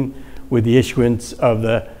mid-2015 with the issuance of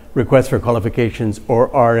the Request for Qualifications, or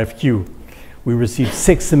RFQ. We received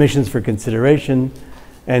 6 submissions for consideration,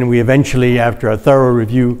 and we eventually, after a thorough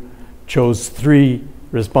review, chose 3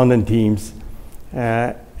 respondent teams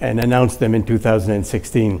and announced them in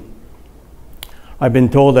 2016. I've been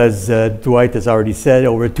told, as Dwight has already said,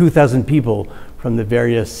 over 2,000 people from the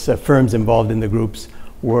various firms involved in the groups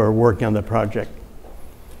were working on the project.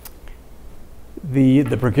 The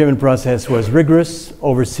procurement process was rigorous,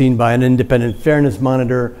 overseen by an independent fairness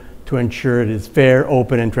monitor to ensure it is fair,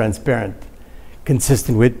 open, and transparent,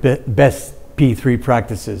 consistent with best P3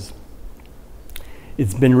 practices.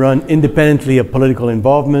 It's been run independently of political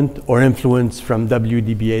involvement or influence from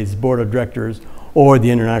WDBA's board of directors or the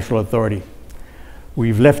International Authority.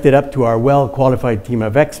 We've left it up to our well-qualified team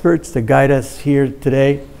of experts to guide us here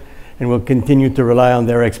today, and we'll continue to rely on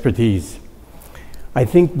their expertise. I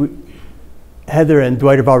think Heather and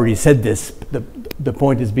Dwight have already said this. The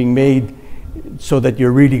point is being made so that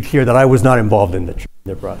you're really clear that I was not involved in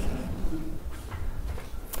the process.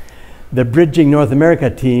 The Bridging North America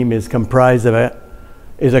team is comprised of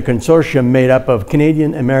is a consortium made up of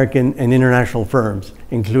Canadian, American, and international firms,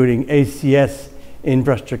 including ACS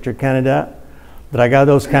Infrastructure Canada,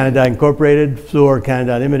 Dragados Canada Incorporated, Fluor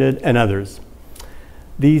Canada Limited, and others.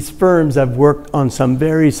 These firms have worked on some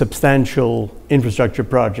very substantial infrastructure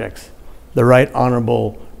projects. The Right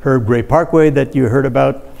Honourable Herb Gray Parkway that you heard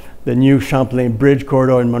about, the new Champlain Bridge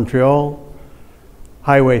corridor in Montreal,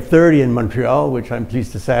 Highway 30 in Montreal, which I'm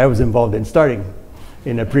pleased to say I was involved in starting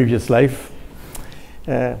in a previous life.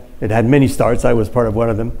 It had many starts, I was part of one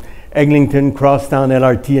of them. Eglinton Crosstown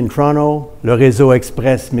LRT in Toronto, le Réseau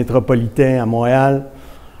Express Métropolitain à Montréal,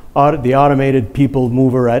 the automated people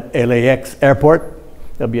mover at LAX Airport.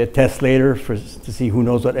 There'll be a test later to see who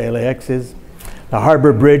knows what LAX is. The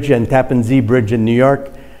Harbor Bridge and Tappan Zee Bridge in New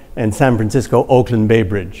York, and San Francisco Oakland Bay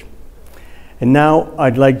Bridge. And now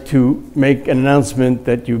I'd like to make an announcement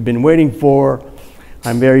that you've been waiting for.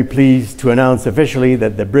 I'm very pleased to announce officially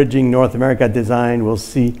that the Bridging North America design will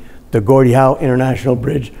see the Gordie Howe International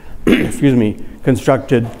Bridge excuse me,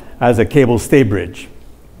 constructed as a cable stay bridge.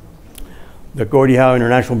 The Gordie Howe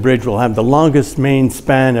International Bridge will have the longest main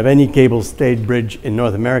span of any cable stayed bridge in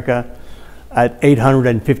North America at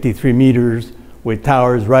 853 meters, with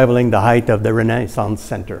towers rivaling the height of the Renaissance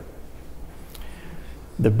Center.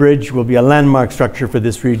 The bridge will be a landmark structure for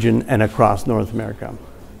this region and across North America.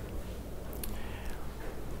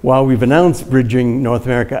 While we've announced Bridging North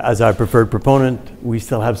America as our preferred proponent, we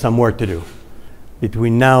still have some work to do.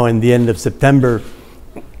 Between now and the end of September,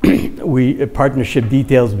 partnership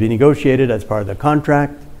details will be negotiated as part of the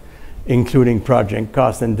contract, including project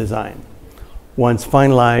cost and design. Once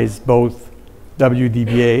finalized, both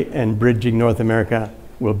WDBA and Bridging North America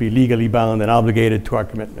will be legally bound and obligated to our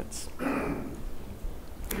commitments.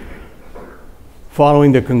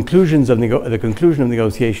 Following the conclusion of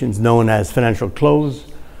negotiations known as financial close,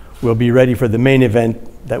 we'll be ready for the main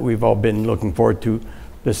event that we've all been looking forward to,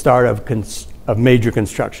 the start of major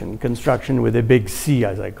construction with a big C,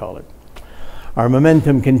 as I call it. Our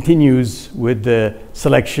momentum continues with the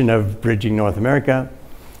selection of Bridging North America,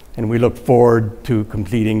 and we look forward to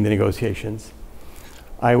completing the negotiations.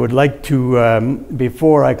 I would like to,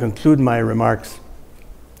 before I conclude my remarks,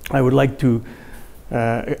 I would like to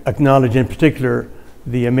acknowledge in particular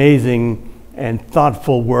the amazing and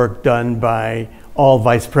thoughtful work done by all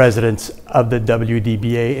vice presidents of the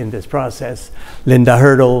WDBA in this process. Linda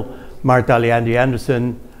Hurdle, Martha Leandri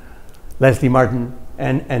Anderson, Leslie Martin,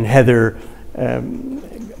 and Heather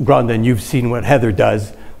Grondin. You've seen what Heather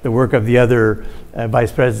does. The work of the other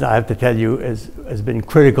vice presidents, I have to tell you, has been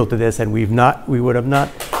critical to this, and we would have not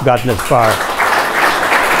gotten as far.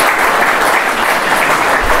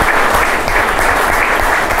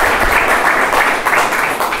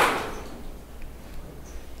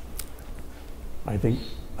 I think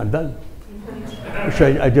I'm done.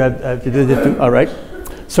 Should I do have to do this too? All right.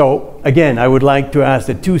 So again, I would like to ask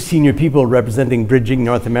the two senior people representing Bridging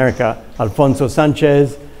North America, Alfonso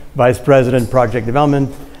Sanchez, Vice President, Project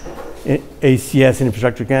Development, ACS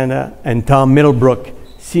Infrastructure Canada, and Tom Middlebrook,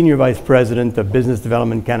 Senior Vice President of Business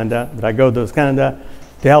Development Canada, Dragados Canada,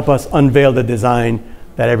 to help us unveil the design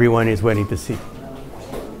that everyone is waiting to see.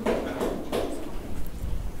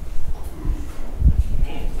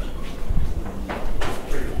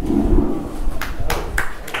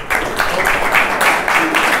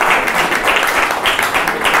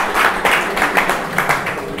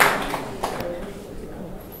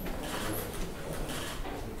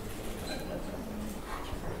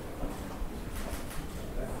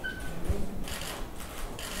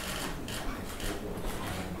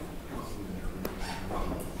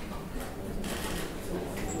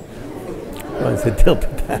 Once it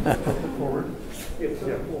tilted that. Forward. Yeah.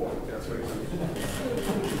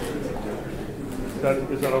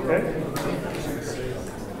 Is that okay?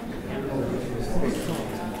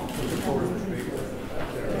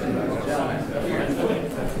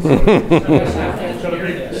 It's got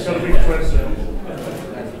a big twist.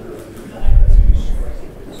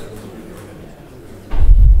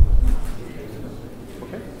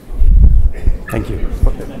 Thank you.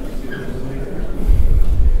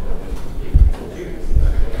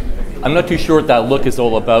 I'm not too sure what that look is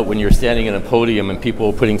all about when you're standing in a podium and people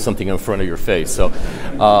are putting something in front of your face. So,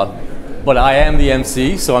 but I am the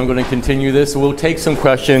MC, so I'm going to continue this. We'll take some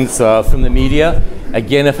questions from the media.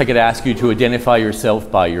 Again, if I could ask you to identify yourself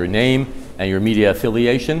by your name and your media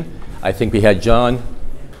affiliation. I think we had John.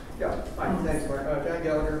 Yeah, fine. Thanks, Mark. John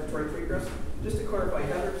Gallagher, Detroit Free Press. Just to clarify,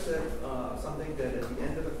 Heather said something that at the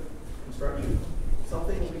end of the construction,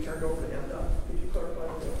 something will be turned over to MDOT. Could you clarify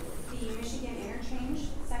that? The Michigan interchange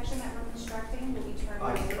section that we're constructing will be turned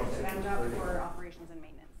over to MDOT for operations and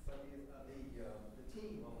maintenance. The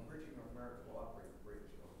team on Bridging North America will operate the bridge.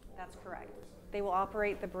 That's correct. They will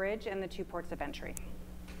operate the bridge and the 2 ports of entry.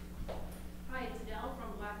 Hi, it's Adele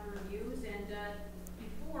from Blackbird News, and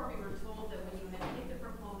before we were told that when you had hit the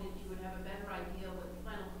proponent, you would have a better idea what the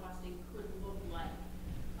final costing could look like.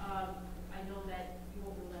 I know that you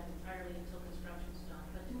won't know that entirely until construction's done,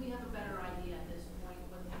 but do we have a better idea at this point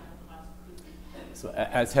what the final cost could be? So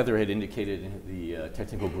as Heather had indicated in the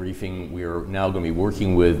technical briefing, we're now going to be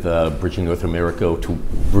working with Bridging North America to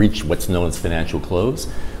reach what's known as financial close.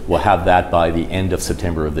 We'll have that by the end of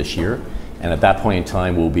September of this year. And at that point in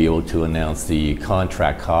time, we'll be able to announce the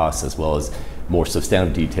contract costs as well as more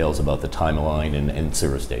substantive details about the timeline and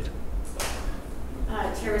service date.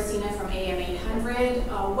 Teresina from AM 800.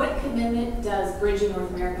 What commitment does Bridging North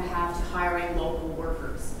America have to hiring local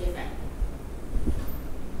workers, if any?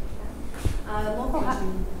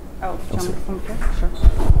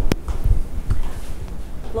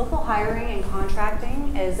 Local hiring and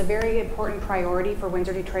contracting is a very important priority for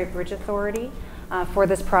Windsor-Detroit Bridge Authority for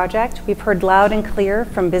this project. We've heard loud and clear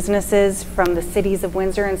from businesses from the cities of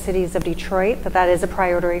Windsor and cities of Detroit that that is a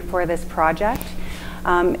priority for this project.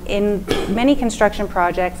 In many construction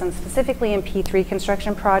projects, and specifically in P3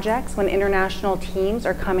 construction projects, when international teams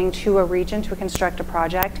are coming to a region to construct a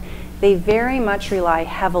project, they very much rely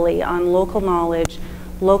heavily on local knowledge,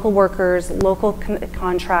 local workers, local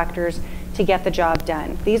contractors to get the job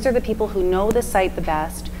done. These are the people who know the site the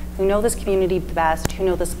best, who know this community the best, who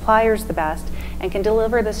know the suppliers the best, and can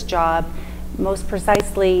deliver this job most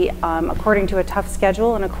precisely according to a tough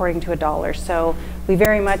schedule and according to a dollar. So we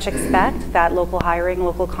very much expect that local hiring,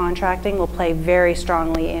 local contracting will play very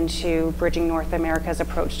strongly into Bridging North America's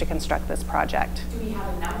approach to construct this project. Do we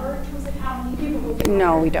have a number in terms of how many people will be?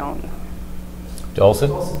 No, we don't. Dawson?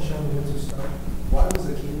 Why was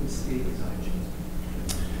the Cable State design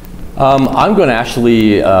changed? I'm going to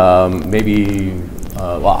actually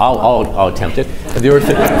well, I'll attempt it.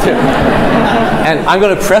 And I'm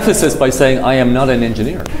going to preface this by saying I am not an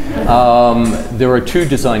engineer. There are 2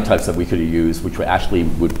 design types that we could use, which actually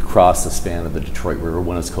would cross the span of the Detroit River.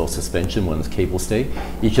 One is called suspension, one is cable stay.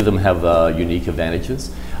 Each of them have unique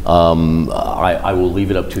advantages. I will leave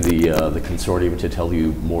it up to the consortium to tell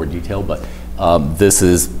you more detail, but this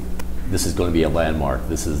is going to be a landmark.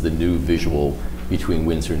 This is the new visual between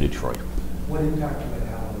Windsor and Detroit. What impact will it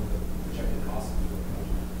have on the projected cost of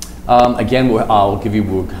the project? Again,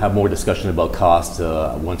 we'll have more discussion about cost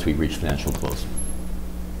once we reach financial close.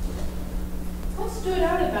 What stood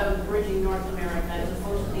out about Bridging North America as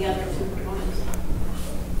opposed to the other 2 proponents?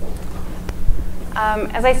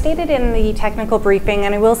 As I stated in the technical briefing,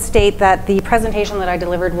 and I will state that the presentation that I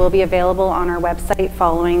delivered will be available on our website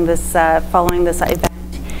following this event.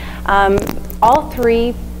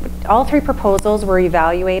 All three proposals were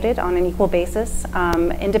evaluated on an equal basis,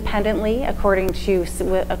 independently, according to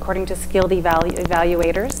skilled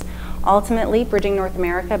evaluators. Ultimately, Bridging North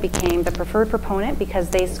America became the preferred proponent because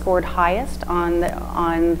they scored highest on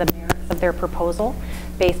the merits of their proposal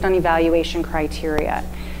based on evaluation criteria.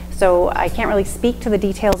 So I can't really speak to the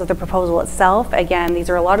details of the proposal itself. Again, these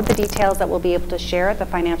are a lot of the details that we'll be able to share at the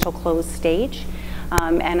financial close stage.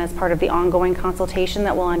 And as part of the ongoing consultation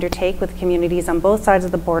that we'll undertake with communities on both sides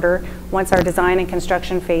of the border once our design and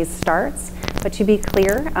construction phase starts. But to be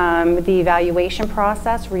clear, the evaluation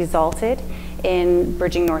process resulted in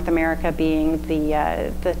Bridging North America being the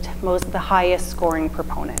highest scoring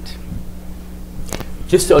proponent.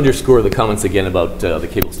 Just to underscore the comments again about the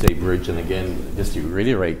Cable Stay Bridge, and again, just to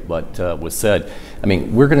reiterate what was said, I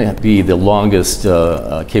mean, we're going to be the longest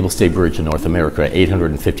cable stay bridge in North America,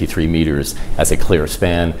 853 meters as a clear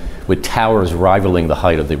span, with towers rivaling the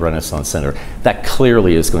height of the Renaissance Center. That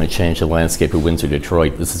clearly is going to change the landscape of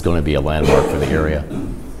Windsor-Detroit. This is going to be a landmark for the area.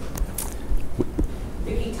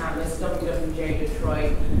 Vicki Thomas, WWJ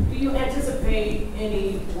Detroit. Do you anticipate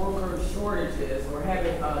any worker shortages or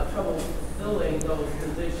having trouble filling those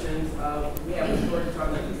positions? We have a shortage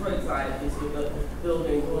on the Detroit side, at least with the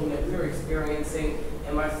building boom that we're experiencing.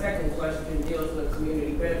 And my second question deals with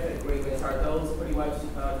community benefit agreements. Are those pretty much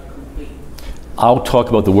complete? I'll talk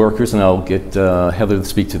about the workers, and I'll get Heather to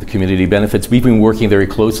speak to the community benefits. We've been working very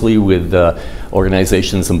closely with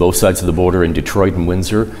organizations on both sides of the border in Detroit and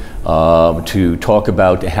Windsor to talk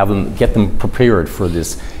about, get them prepared for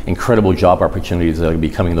this incredible job opportunities that are going to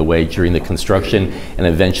be coming the way during the construction and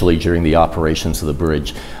eventually during the operations of the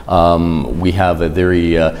bridge. We have a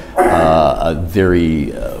very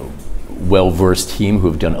well-versed team who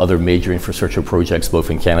have done other major infrastructure projects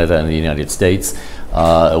both in Canada and the United States.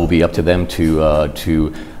 It will be up to them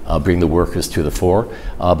to bring the workers to the fore.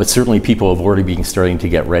 But certainly people have already been starting to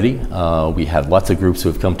get ready. We have lots of groups who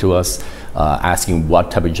have come to us asking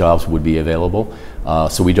what type of jobs would be available.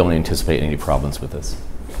 So we don't anticipate any problems with this.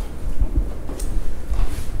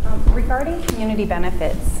 Regarding community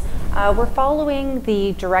benefits, we're following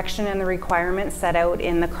the direction and the requirements set out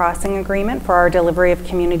in the crossing agreement for our delivery of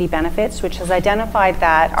community benefits, which has identified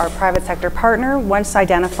that our private sector partner, once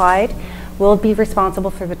identified, will be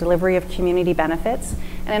responsible for the delivery of community benefits.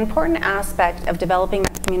 An important aspect of developing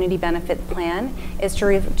that community benefit plan is to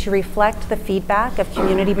reflect the feedback of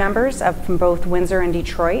community members from both Windsor and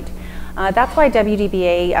Detroit. That's why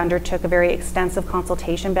WDBA undertook a very extensive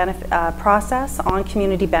consultation process on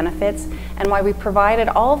community benefits, and why we provided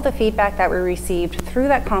all of the feedback that we received through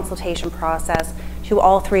that consultation process to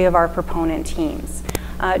all 3 of our proponent teams.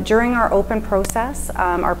 During our open process,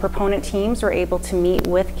 our proponent teams were able to meet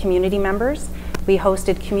with community members. We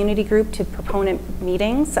hosted community group to proponent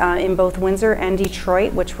meetings in both Windsor and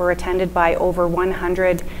Detroit, which were attended by over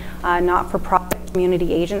 100 not-for-profit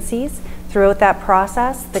community agencies. Throughout that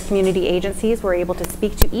process, the community agencies were able to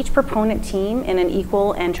speak to each proponent team in an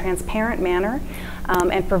equal and transparent manner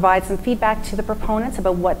and provide some feedback to the proponents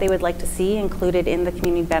about what they would like to see included in the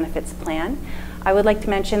community benefits plan. I would like to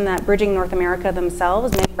mention that Bridging North America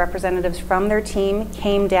themselves, many representatives from their team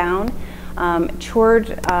came down, toured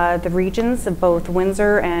the regions of both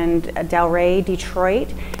Windsor and Delray,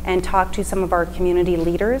 Detroit, and talked to some of our community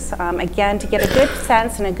leaders, again, to get a good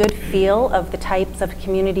sense and a good feel of the types of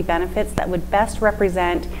community benefits that would best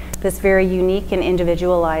represent this very unique and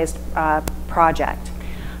individualized project.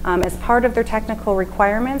 As part of their technical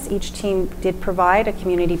requirements, each team did provide a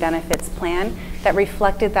community benefits plan that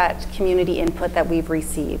reflected that community input that we've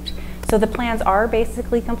received. So the plans are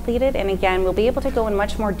basically completed, and again, we'll be able to go in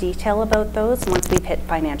much more detail about those once we've hit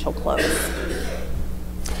financial close.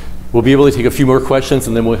 We'll be able to take a few more questions,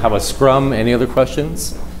 and then we'll have a scrum. Any other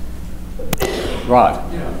questions?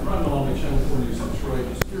 Rod. Yeah, Ron Maloney, Channel 4 News Detroit.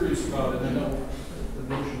 Just curious about it. I know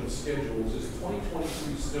the notion of schedules. Is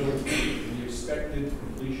 2023 still the expected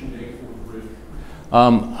completion date for the bridge?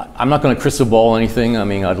 I'm not going to crystal ball anything. I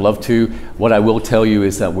mean, I'd love to. What I will tell you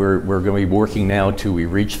is that we're going to be working now to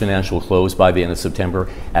reach financial close by the end of September.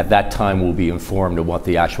 At that time, we'll be informed of what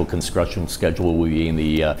the actual construction schedule will be in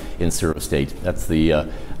the in-service date. That's the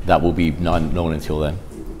that will be not known until then.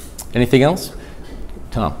 Anything else,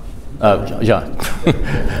 Tom? John.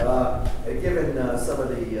 Given some of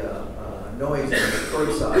the noise on the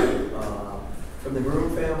Detroit side from the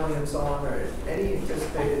Groom family and so on, are any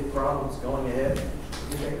anticipated problems going ahead?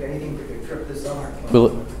 Do you think anything that could trip this up,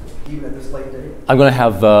 even at this late date? I'm going to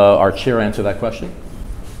have our chair answer that question.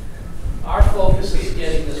 Our focus is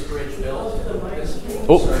getting this bridge built.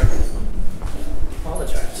 Sorry.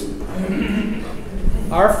 Apologize.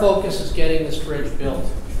 Our focus is getting this bridge built.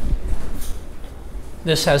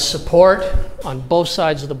 This has support on both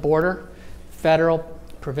sides of the border, federal,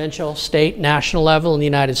 provincial, state, national level in the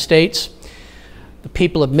United States. The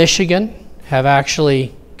people of Michigan have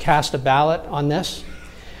actually cast a ballot on this.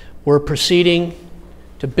 We're proceeding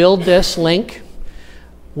to build this link.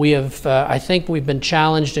 We have, I think we've been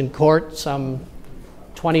challenged in court some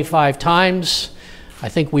 25 times. I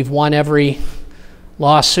think we've won every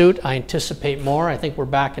lawsuit. I anticipate more. I think we're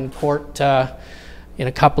back in court in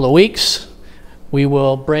a couple of weeks. We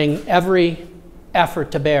will bring every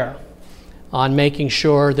effort to bear on making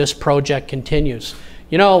sure this project continues.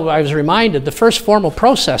 You know, I was reminded the first formal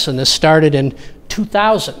process in this started in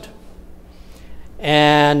 2000.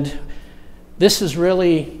 And this is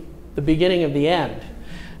really the beginning of the end.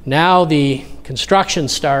 Now the construction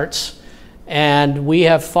starts, and we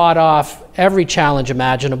have fought off every challenge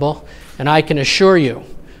imaginable, and I can assure you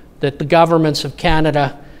that the governments of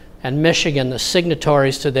Canada and Michigan, the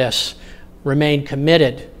signatories to this, remain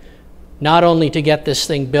committed not only to get this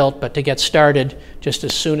thing built, but to get started just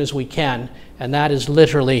as soon as we can, and that is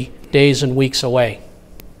literally days and weeks away.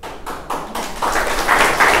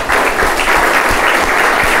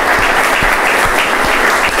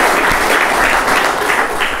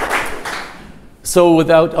 So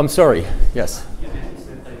without, I'm sorry, yes. Yeah,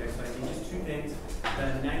 just two things.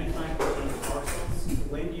 The 95% of parcels,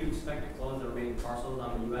 when do you expect to close the remaining parcels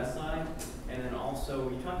on the U.S. side? And then also,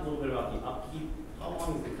 you talked a little bit about the upkeep. How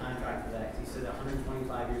long is the contract for that? You said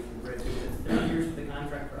 125 years for the bridge. Is it 30 years for the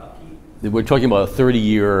contract for upkeep? We're talking about a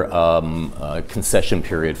 30-year concession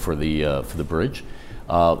period for the bridge.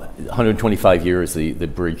 125 years the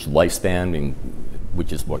bridge lifespan,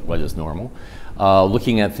 which is what is normal.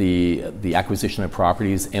 Looking at the acquisition of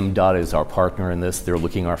properties, MDOT is our partner in this. They're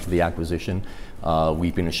looking after the acquisition.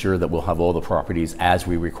 We've been assured that we'll have all the properties as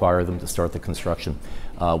we require them to start the construction.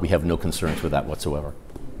 We have no concerns with that whatsoever.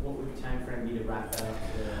 What would the time frame be to wrap that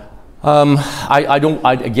I don't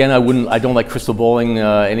like crystal balling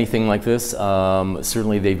anything like this.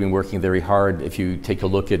 Certainly they've been working very hard. If you take a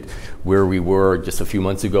look at where we were just a few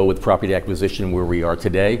months ago with property acquisition, where we are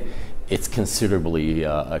today, it's considerably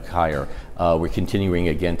higher. We're continuing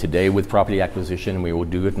again today with property acquisition, and we will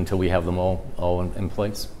do it until we have them all in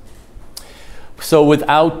place. So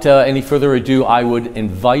without any further ado, I would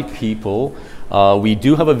invite people. We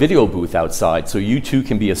do have a video booth outside, so you too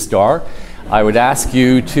can be a star. I would ask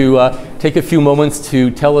you to take a few moments to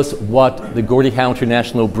tell us what the Gordie Howe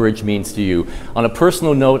International Bridge means to you. On a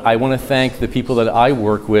personal note, I want to thank the people that I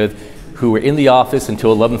work with who were in the office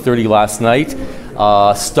until 11:30 last night,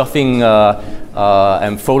 stuffing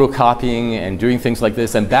and photocopying and doing things like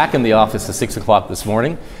this, and back in the office at 6 o'clock this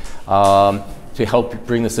morning to help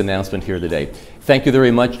bring this announcement here today. Thank you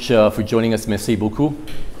very much for joining us. Merci beaucoup.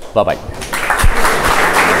 Bye-bye.